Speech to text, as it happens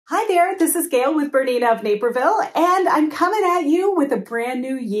there, this is Gayle with BERNINA of Naperville, and I'm coming at you with a brand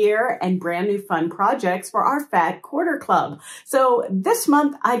new year and brand new fun projects for our Fat Quarter Club. So this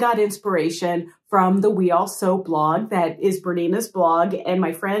month I got inspiration from the We All Sew blog that is BERNINA's blog, and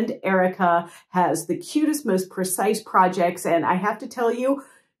my friend Erica has the cutest, most precise projects, and I have to tell you,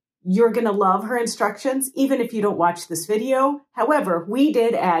 you're going to love her instructions, even if you don't watch this video. However, we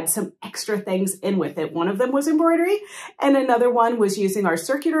did add some extra things in with it. One of them was embroidery, and another one was using our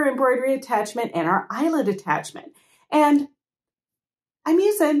circular embroidery attachment and our eyelet attachment. And I'm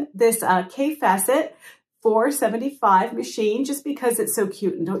using this K-Facet 475 machine just because it's so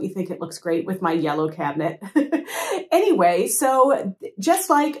cute, and don't you think it looks great with my yellow cabinet? Anyway, so just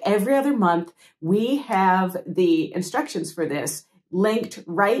like every other month, we have the instructions for this linked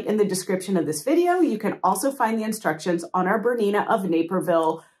right in the description of this video. You can also find the instructions on our BERNINA of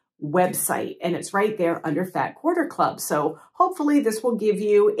Naperville website, and it's right there under Fat Quarter Club. So hopefully this will give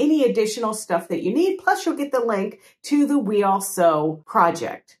you any additional stuff that you need, plus you'll get the link to the We All Sew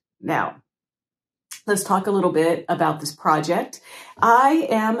project. Now, let's talk a little bit about this project. I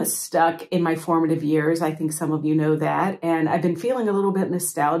am stuck in my formative years. I think some of you know that, and I've been feeling a little bit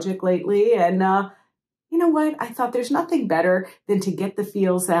nostalgic lately, and you know what? I thought there's nothing better than to get the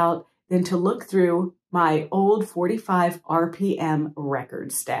feels out than to look through my old 45 RPM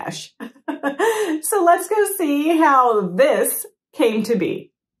record stash. So let's go see how this came to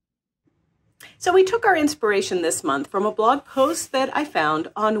be. So we took our inspiration this month from a blog post that I found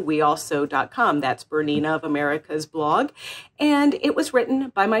on weallsew.com. That's BERNINA of America's blog. And it was written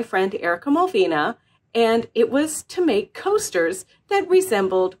by my friend Erica Malvina, and it was to make coasters that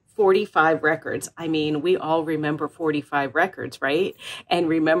resembled 45 records. I mean, we all remember 45 records, right? And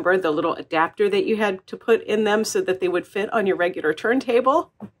remember the little adapter that you had to put in them so that they would fit on your regular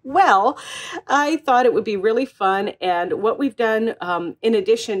turntable? Well, I thought it would be really fun. And what we've done, in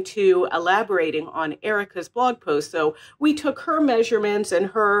addition to elaborating on Erica's blog post, so we took her measurements and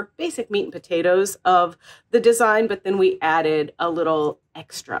her basic meat and potatoes of the design, but then we added a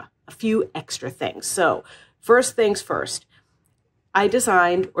few extra things. So first things first, I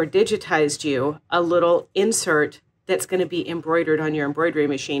designed or digitized you a little insert that's going to be embroidered on your embroidery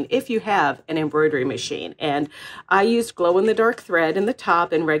machine if you have an embroidery machine. And I used glow-in-the-dark thread in the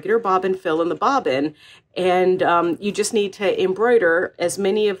top and regular bobbin fill in the bobbin. And you just need to embroider as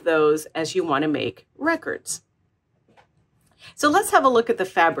many of those as you want to make records. So let's have a look at the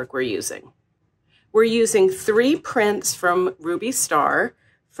fabric we're using. We're using 3 prints from Ruby Star,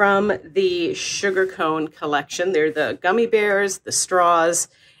 from the Sugar Cone collection. They're the gummy bears, the straws,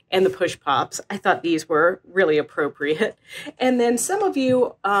 and the push pops. I thought these were really appropriate. And then some of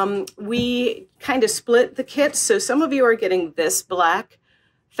you, we kind of split the kits. So some of you are getting this black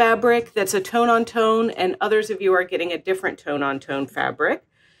fabric that's a tone-on-tone, and others of you are getting a different tone-on-tone fabric.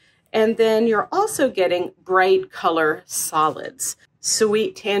 And then you're also getting bright color solids.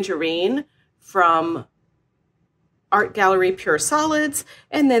 Sweet Tangerine from Art Gallery Pure Solids,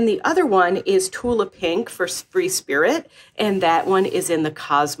 and then the other one is Tulip Pink for Free Spirit, and that one is in the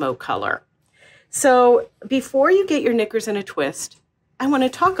Cosmo color. So before you get your knickers in a twist, I want to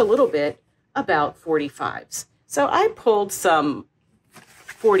talk a little bit about 45s. So I pulled some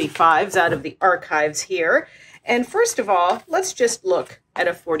 45s out of the archives here, and first of all, let's just look at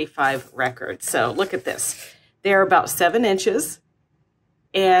a 45 record. So look at this. They're about 7 inches.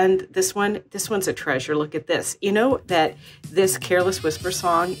 And this one's a treasure. Look at this. You know that this Careless Whisper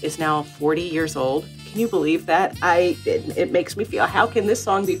song is now 40 years old? Can you believe that? It makes me feel, how can this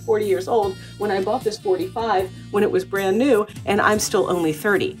song be 40 years old when I bought this 45 when it was brand new and I'm still only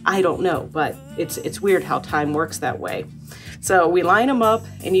 30? I don't know, but it's weird how time works that way. So we line them up,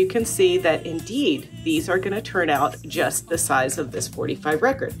 and you can see that indeed these are going to turn out just the size of this 45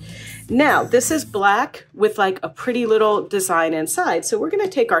 record. Now, this is black with like a pretty little design inside. So we're going to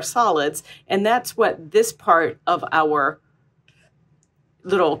take our solids, and that's what this part of our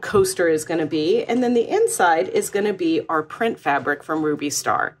little coaster is going to be. And then the inside is going to be our print fabric from Ruby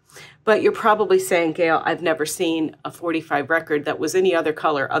Star. But you're probably saying, Gayle, I've never seen a 45 record that was any other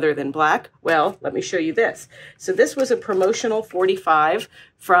color other than black. Well, let me show you this. So this was a promotional 45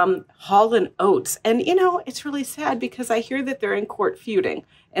 from Hall & Oates. And, you know, it's really sad because I hear that they're in court feuding.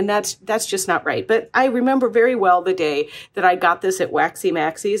 And that's just not right. But I remember very well the day that I got this at Waxy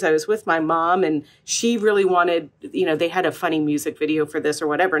Maxie's. I was with my mom, and she really wanted, you know, they had a funny music video for this or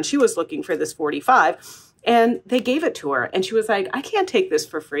whatever, and she was looking for this 45. And they gave it to her, and she was like, I can't take this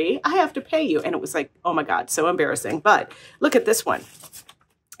for free. I have to pay you. And it was like, oh my God, so embarrassing. But look at this one.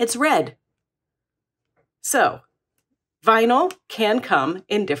 It's red. So vinyl can come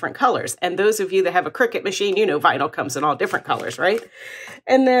in different colors. And those of you that have a Cricut machine, you know vinyl comes in all different colors, right?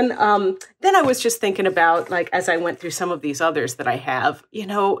 And then I was just thinking about, like, as I went through some of these others that I have, you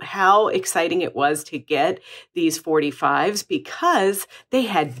know, how exciting it was to get these 45s because they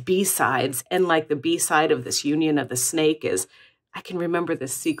had B-sides. And like the B-side of this Union of the Snake is, I can remember the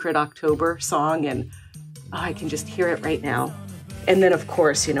Secret October song, and I can just hear it right now. And then, of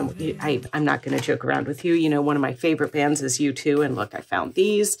course, you know, I'm not going to joke around with you. You know, one of my favorite bands is U2. And look, I found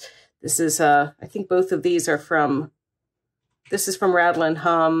these. This is, I think both of these are from, this is from Rattle and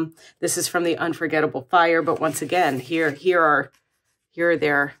Hum. This is from the Unforgettable Fire. But once again, here are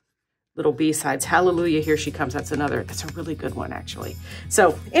their little B-sides. Hallelujah, Here She Comes. That's a really good one, actually.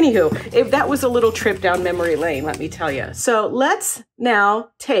 So anywho, that was a little trip down memory lane, let me tell you. So let's now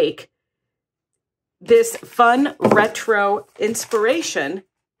take this fun retro inspiration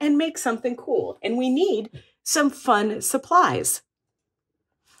and make something cool. And we need some fun supplies.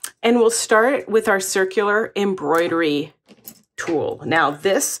 And we'll start with our circular embroidery tool. Now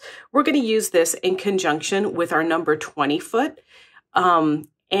we're going to use this in conjunction with our number 20 foot.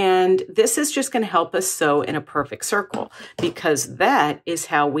 And this is just going to help us sew in a perfect circle, because that is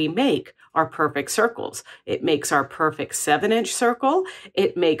how we make our perfect circles. It makes our perfect 7-inch circle.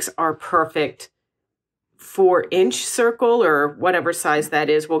 It makes our perfect 4-inch circle, or whatever size that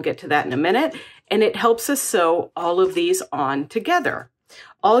is. We'll get to that in a minute. And it helps us sew all of these on together.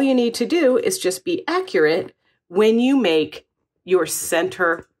 All you need to do is just be accurate when you make your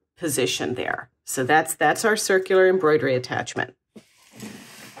center position there. So that's our circular embroidery attachment.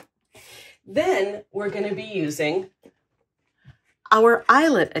 Then we're going to be using our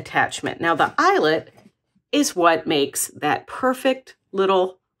eyelet attachment. Now the eyelet is what makes that perfect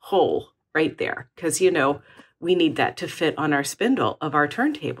little hole right there, because, you know, we need that to fit on our spindle of our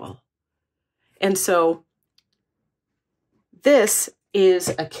turntable. And so this is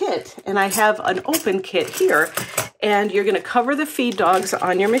a kit, and I have an open kit here, and you're going to cover the feed dogs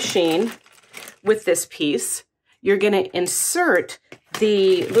on your machine with this piece. You're going to insert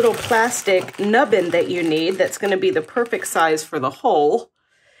the little plastic nubbin that you need. That's going to be the perfect size for the hole.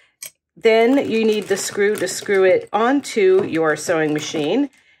 Then you need the screw to screw it onto your sewing machine.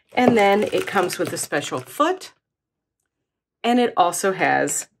 And then it comes with a special foot. And it also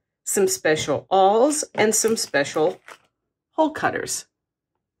has some special awls and some special hole cutters.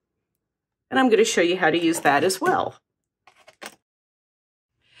 And I'm going to show you how to use that as well.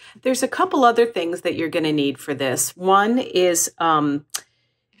 There's a couple other things that you're going to need for this. One is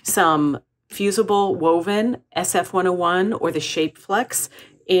some fusible woven SF101 or the Shape Flex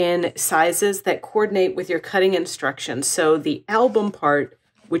in sizes that coordinate with your cutting instructions. So the album part,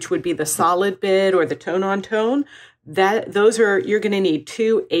 which would be the solid bit or the tone-on-tone, you're going to need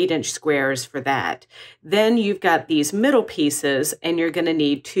 2 8-inch squares for that. Then you've got these middle pieces, and you're going to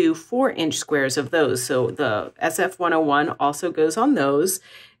need 2 4-inch squares of those. So the SF101 also goes on those.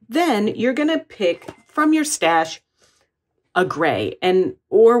 Then you're going to pick from your stash a gray,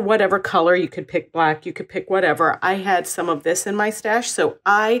 or whatever color. You could pick black, you could pick whatever. I had some of this in my stash, so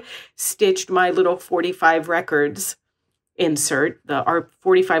I stitched my little 45 records insert, the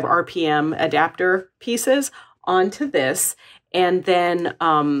 45 RPM adapter pieces, onto this. And then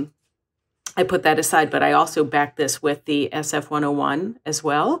I put that aside, but I also backed this with the SF101 as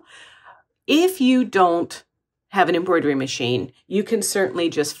well. If you don't have an embroidery machine, you can certainly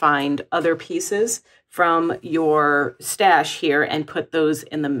just find other pieces from your stash here and put those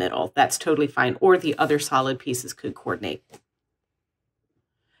in the middle. That's totally fine. Or the other solid pieces could coordinate.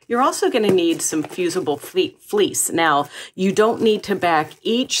 You're also going to need some fusible fleece. Now, you don't need to back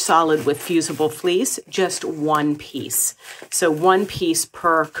each solid with fusible fleece, just one piece. So one piece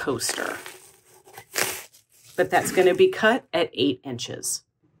per coaster. But that's going to be cut at 8 inches.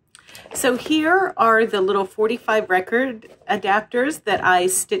 So here are the little 45 record adapters that I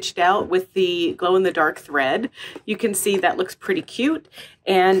stitched out with the glow-in-the-dark thread. You can see that looks pretty cute.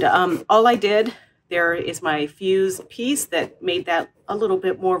 And all I did, there is my fuse piece that made that a little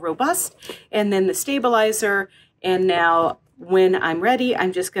bit more robust, and then the stabilizer. And now when I'm ready,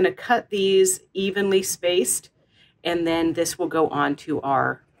 I'm just going to cut these evenly spaced, and then this will go on to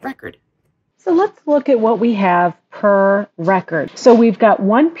our record. So let's look at what we have per record. So we've got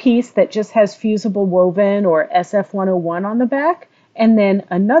one piece that just has fusible woven or SF101 on the back, and then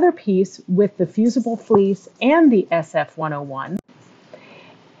another piece with the fusible fleece and the SF101.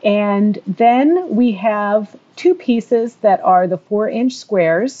 And then we have two pieces that are the 4-inch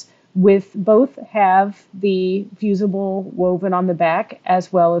squares, with both have the fusible woven on the back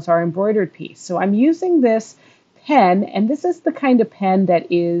as well as our embroidered piece. So I'm using this pen, and this is the kind of pen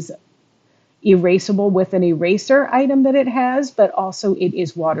that is erasable with an eraser item that it has, but also it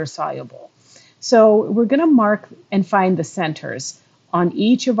is water soluble. So we're going to mark and find the centers on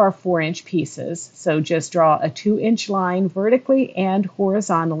each of our 4-inch pieces. So just draw a 2-inch line vertically and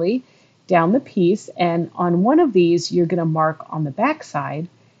horizontally down the piece. And on one of these, you're going to mark on the back side.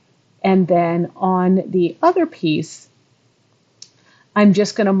 And then on the other piece, I'm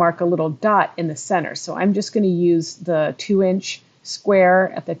just going to mark a little dot in the center. So I'm just going to use the 2-inch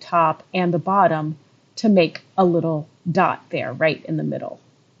square at the top and the bottom to make a little dot there right in the middle.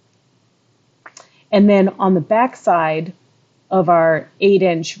 And then on the back side of our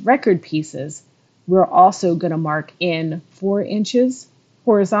 8-inch record pieces, we're also going to mark in 4 inches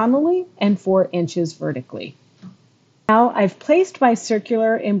horizontally and 4 inches vertically. Now I've placed my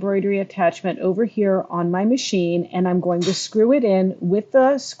circular embroidery attachment over here on my machine, and I'm going to screw it in with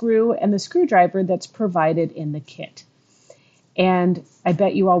the screw and the screwdriver that's provided in the kit. And I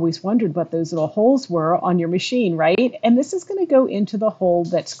bet you always wondered what those little holes were on your machine, right? And this is going to go into the hole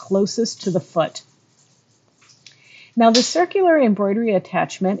that's closest to the foot. Now the circular embroidery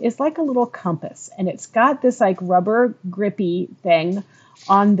attachment is like a little compass, and it's got this like rubber grippy thing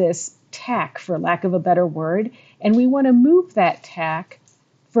on this tack, for lack of a better word, and we want to move that tack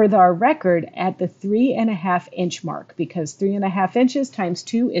for our record at the 3.5-inch mark, because 3.5 inches times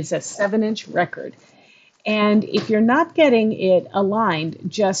 2 is a 7-inch record. And if you're not getting it aligned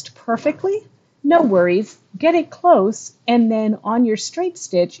just perfectly, no worries, get it close, and then on your straight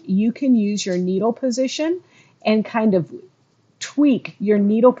stitch, you can use your needle position and kind of tweak your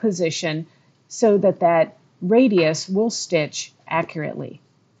needle position so that that radius will stitch accurately.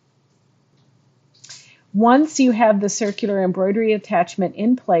 Once you have the circular embroidery attachment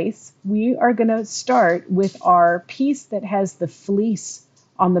in place, we are going to start with our piece that has the fleece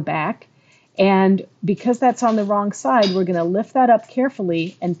on the back. And because that's on the wrong side, we're going to lift that up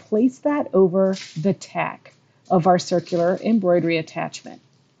carefully and place that over the tack of our circular embroidery attachment.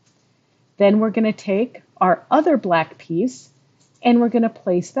 Then we're going to take our other black piece and we're going to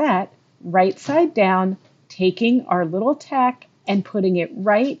place that right side down, taking our little tack and putting it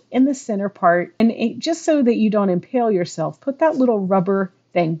right in the center part. And just so that you don't impale yourself, put that little rubber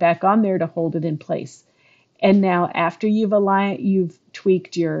thing back on there to hold it in place. And now after you've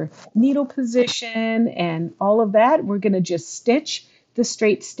tweaked your needle position and all of that, we're going to just stitch the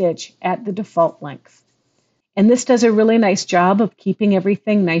straight stitch at the default length. And this does a really nice job of keeping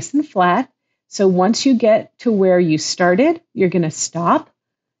everything nice and flat. So once you get to where you started, you're going to stop.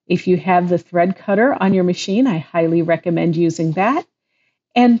 If you have the thread cutter on your machine, I highly recommend using that.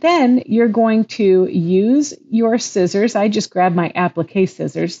 And then you're going to use your scissors. I just grabbed my applique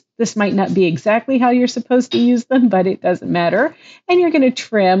scissors. This might not be exactly how you're supposed to use them, but it doesn't matter. And you're going to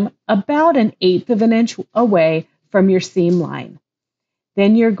trim about 1/8 of an inch away from your seam line.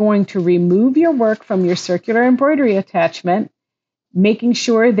 Then you're going to remove your work from your circular embroidery attachment, making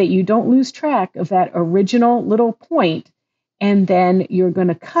sure that you don't lose track of that original little point. And then you're going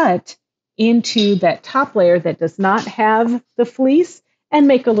to cut into that top layer that does not have the fleece and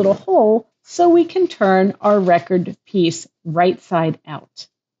make a little hole so we can turn our record piece right side out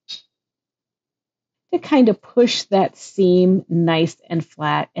to kind of push that seam nice and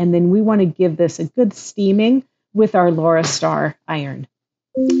flat. And then we want to give this a good steaming with our Laura Star iron.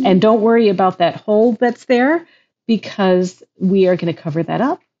 And don't worry about that hole that's there, because we are going to cover that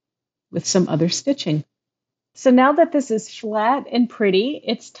up with some other stitching. So now that this is flat and pretty,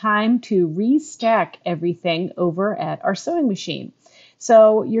 it's time to restack everything over at our sewing machine.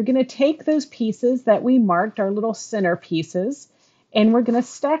 So you're going to take those pieces that we marked, our little center pieces, and we're going to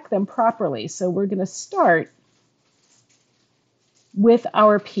stack them properly. So we're going to start with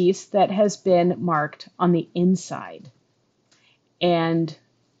our piece that has been marked on the inside. And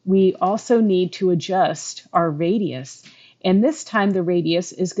we also need to adjust our radius. And this time the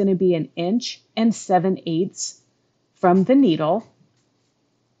radius is going to be 1 7/8 inches from the needle.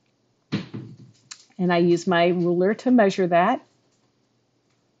 And I use my ruler to measure that.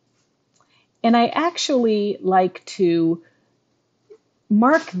 And I actually like to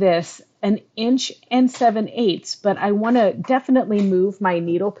mark this 1 7/8 inches, but I want to definitely move my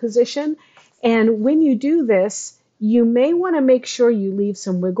needle position. And when you do this, you may want to make sure you leave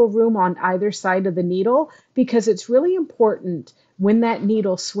some wiggle room on either side of the needle, because it's really important when that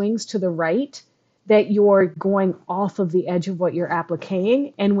needle swings to the right that you're going off of the edge of what you're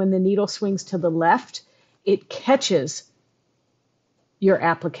appliquing. And when the needle swings to the left, it catches your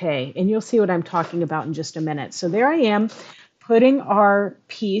applique. And you'll see what I'm talking about in just a minute. So there I am, putting our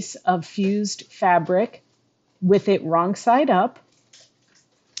piece of fused fabric with it wrong side up.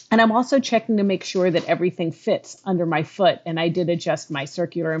 And I'm also checking to make sure that everything fits under my foot, and I did adjust my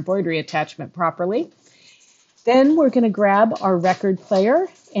circular embroidery attachment properly. Then we're going to grab our record player,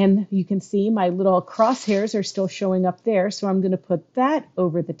 and you can see my little crosshairs are still showing up there, so I'm going to put that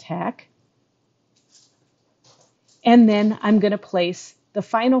over the tack. And then I'm going to place the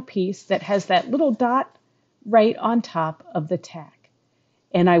final piece that has that little dot right on top of the tack.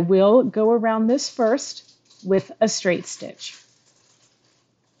 And I will go around this first with a straight stitch.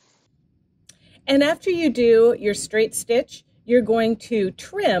 And after you do your straight stitch, you're going to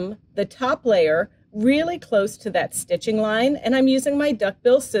trim the top layer really close to that stitching line. And I'm using my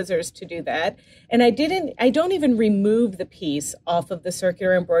duckbill scissors to do that. And I don't even remove the piece off of the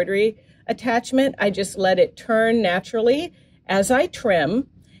circular embroidery attachment. I just let it turn naturally as I trim.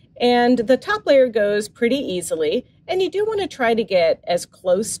 And the top layer goes pretty easily. And you do want to try to get as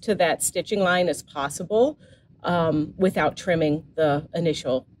close to that stitching line as possible without trimming the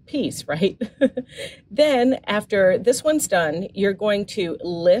initial piece, right? Then after this one's done, you're going to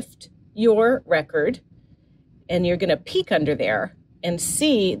lift your record and you're going to peek under there and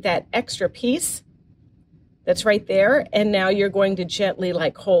see that extra piece that's right there. And now you're going to gently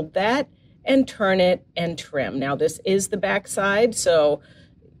like hold that and turn it and trim. Now this is the back side, so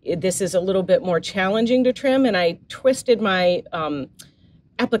this is a little bit more challenging to trim, and I twisted my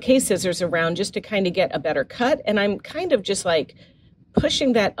applique scissors around just to kind of get a better cut, and I'm kind of just like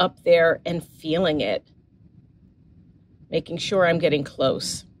pushing that up there and feeling it, making sure I'm getting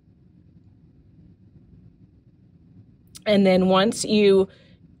close. And then once you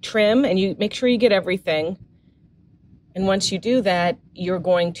trim and you make sure you get everything, and once you do that, you're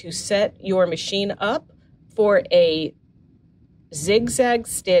going to set your machine up for a zigzag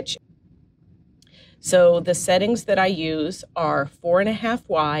stitch. So the settings that I use are 4.5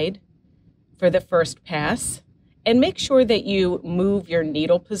 wide for the first pass. And make sure that you move your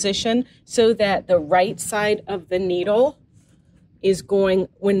needle position so that the right side of the needle is going,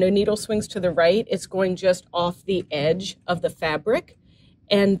 when the needle swings to the right, it's going just off the edge of the fabric.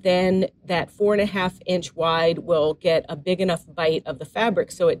 And then that 4.5 inch wide will get a big enough bite of the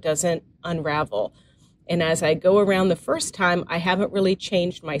fabric so it doesn't unravel. And as I go around the first time, I haven't really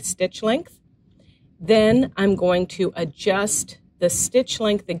changed my stitch length. Then I'm going to adjust the stitch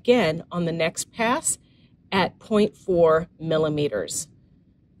length again on the next pass at 0.4 millimeters.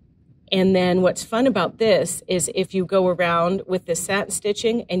 And then what's fun about this is if you go around with the satin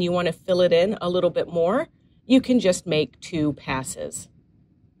stitching and you want to fill it in a little bit more, you can just make 2 passes.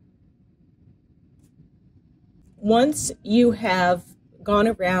 Once you have gone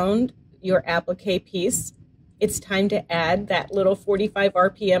around your applique piece, it's time to add that little 45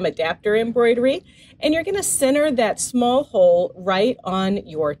 RPM adapter embroidery, and you're going to center that small hole right on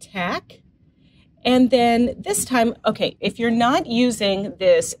your tack. And then this time, okay, if you're not using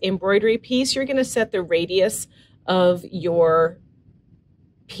this embroidery piece, you're going to set the radius of your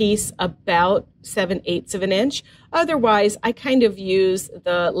piece about 7/8 of an inch. Otherwise, I kind of use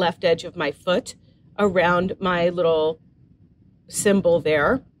the left edge of my foot around my little symbol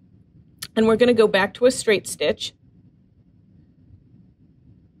there. And we're going to go back to a straight stitch.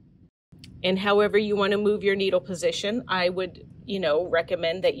 And however you want to move your needle position, I would,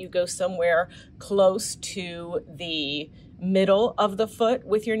 recommend that you go somewhere close to the middle of the foot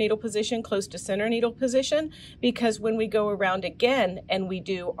with your needle position, close to center needle position, because when we go around again and we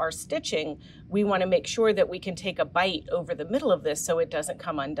do our stitching, we want to make sure that we can take a bite over the middle of this so it doesn't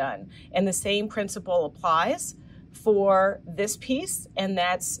come undone. And the same principle applies for this piece, and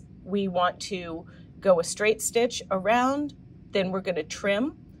that's we want to go a straight stitch around, then we're going to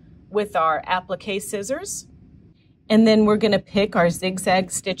trim with our applique scissors, and then we're going to pick our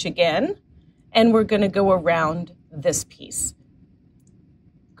zigzag stitch again, and we're going to go around this piece.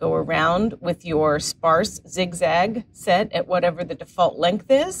 Go around with your sparse zigzag set at whatever the default length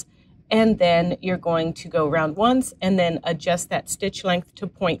is, and then you're going to go around once and then adjust that stitch length to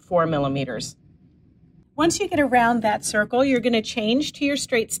 0.4 millimeters. Once you get around that circle, you're going to change to your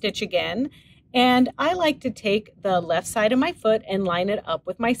straight stitch again. And I like to take the left side of my foot and line it up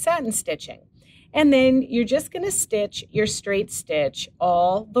with my satin stitching. And then you're just going to stitch your straight stitch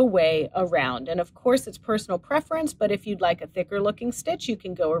all the way around. And of course, it's personal preference, but if you'd like a thicker looking stitch, you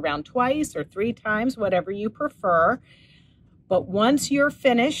can go around twice or 3 times, whatever you prefer. But once you're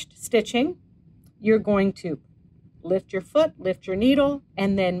finished stitching, you're going to lift your foot, lift your needle,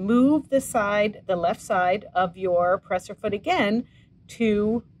 and then move the left side of your presser foot again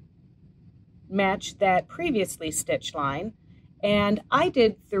to match that previously stitched line. And I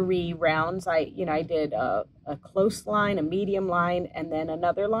did 3 rounds. I did a close line, a medium line, and then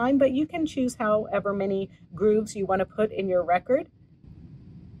another line, but you can choose however many grooves you want to put in your record.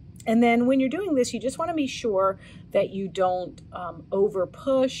 And then when you're doing this, you just want to be sure that you don't over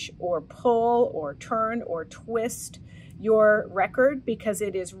push or pull or turn or twist your record, because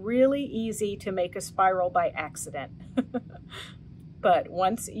it is really easy to make a spiral by accident. But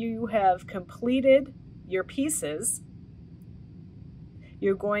once you have completed your pieces,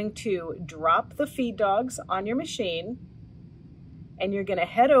 you're going to drop the feed dogs on your machine, and you're going to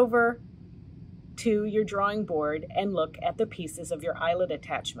head over to your drawing board and look at the pieces of your eyelet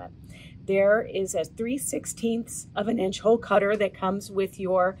attachment. There is a 3/16 of an inch hole cutter that comes with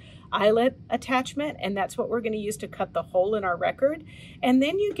your eyelet attachment, and that's what we're going to use to cut the hole in our record. And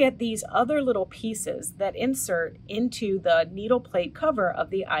then you get these other little pieces that insert into the needle plate cover of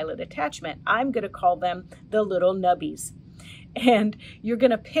the eyelet attachment. I'm going to call them the little nubbies. And you're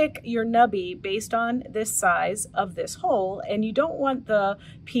going to pick your nubby based on this size of this hole, and you don't want the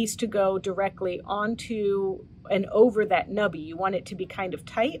piece to go directly onto and over that nubby. You want it to be kind of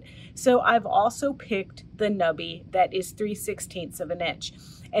tight. So I've also picked the nubby that is 3/16 of an inch,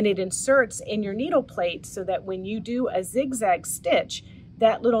 and it inserts in your needle plate so that when you do a zigzag stitch,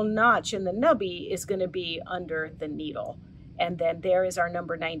 that little notch in the nubby is going to be under the needle. And then there is our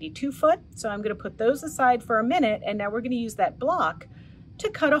number 92 foot. So I'm going to put those aside for a minute, and now we're going to use that block to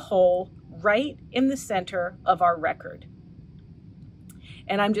cut a hole right in the center of our record.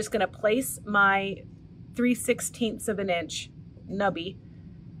 And I'm just going to place my 3/16 of an inch nubby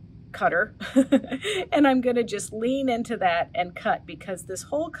cutter and I'm going to just lean into that and cut, because this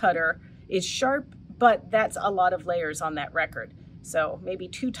hole cutter is sharp, but that's a lot of layers on that record. So maybe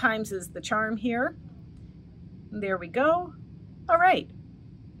 2 times is the charm here. There we go. All right,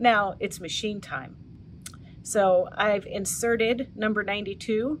 now it's machine time. So I've inserted number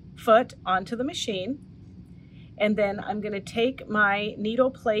 92 foot onto the machine, and then I'm going to take my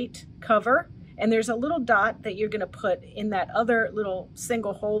needle plate cover, and there's a little dot that you're going to put in that other little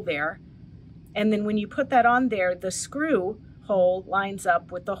single hole there. And then when you put that on there, the screw hole lines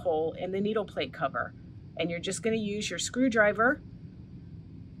up with the hole in the needle plate cover. And you're just going to use your screwdriver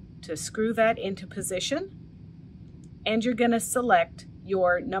to screw that into position. And you're going to select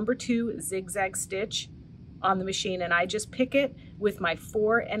your number 2 zigzag stitch on the machine, and I just pick it with my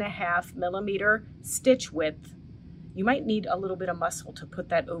 4.5 millimeter stitch width. You might need a little bit of muscle to put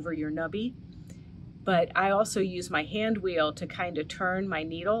that over your nubby, but I also use my hand wheel to kind of turn my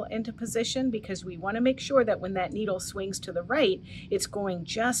needle into position, because we want to make sure that when that needle swings to the right, it's going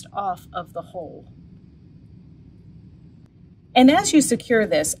just off of the hole. And as you secure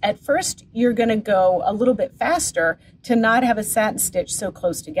this, at first you're going to go a little bit faster to not have a satin stitch so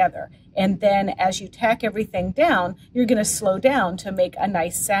close together. And then as you tack everything down, you're going to slow down to make a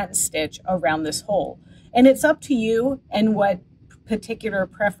nice satin stitch around this hole. And it's up to you and what particular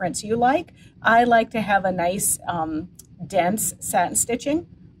preference you like. I like to have a nice dense satin stitching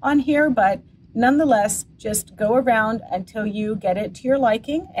on here, but nonetheless, just go around until you get it to your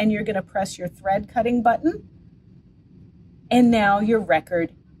liking, and you're going to press your thread cutting button. And now your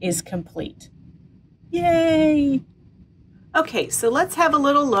record is complete. Yay! Okay, so let's have a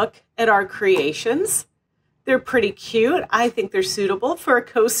little look at our creations. They're pretty cute. I think they're suitable for a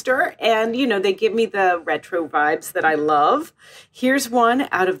coaster, and you know, they give me the retro vibes that I love. Here's one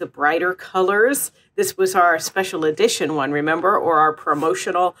out of the brighter colors. This was our special edition one, remember, or our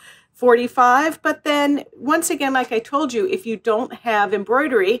promotional 45. But then once again, like I told you, if you don't have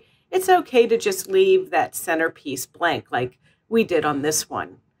embroidery, it's okay to just leave that centerpiece blank like we did on this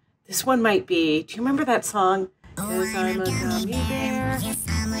one. This one might be, do you remember that song? "'Cause I'm a gummy bear." Yes,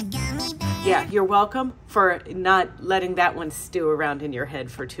 I'm a gummy bear. Yeah, you're welcome for not letting that one stew around in your head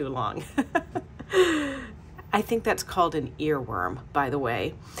for too long. I think that's called an earworm, by the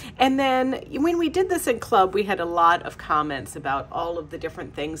way. And then when we did this in club, we had a lot of comments about all of the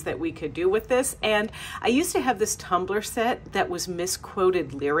different things that we could do with this. And I used to have this tumbler set that was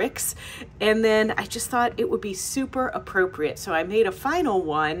misquoted lyrics. And then I just thought it would be super appropriate. So I made a final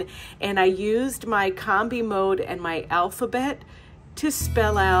one, and I used my combi mode and my alphabet to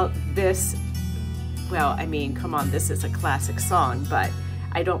spell out this. Well, I mean, come on, this is a classic song, but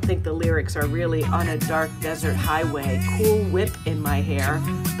I don't think the lyrics are really "on a dark desert highway, cool whip in my hair."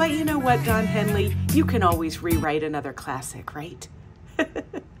 But you know what, Don Henley? You can always rewrite another classic, right?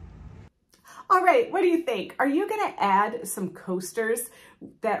 All right, what do you think? Are you going to add some coasters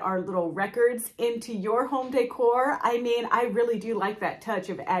that are little records into your home decor? I mean, I really do like that touch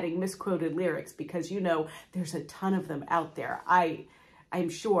of adding misquoted lyrics, because you know there's a ton of them out there. I'm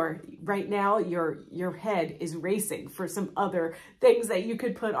sure right now your head is racing for some other things that you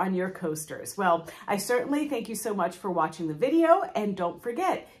could put on your coasters. Well, I certainly thank you so much for watching the video, and don't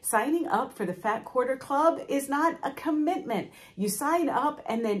forget, signing up for the Fat Quarter Club is not a commitment. You sign up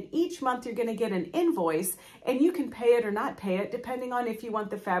and then each month you're gonna get an invoice and you can pay it or not pay it depending on if you want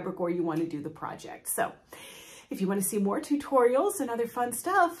the fabric or you want to do the project. So if you want to see more tutorials and other fun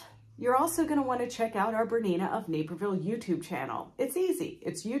stuff, you're also going to want to check out our Bernina of Naperville YouTube channel. It's easy.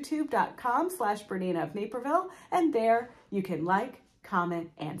 It's youtube.com/Bernina of Naperville, and there you can like, comment,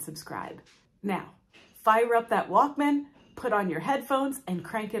 and subscribe. Now, fire up that Walkman, put on your headphones, and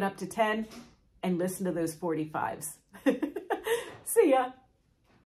crank it up to 10, and listen to those 45s. See ya.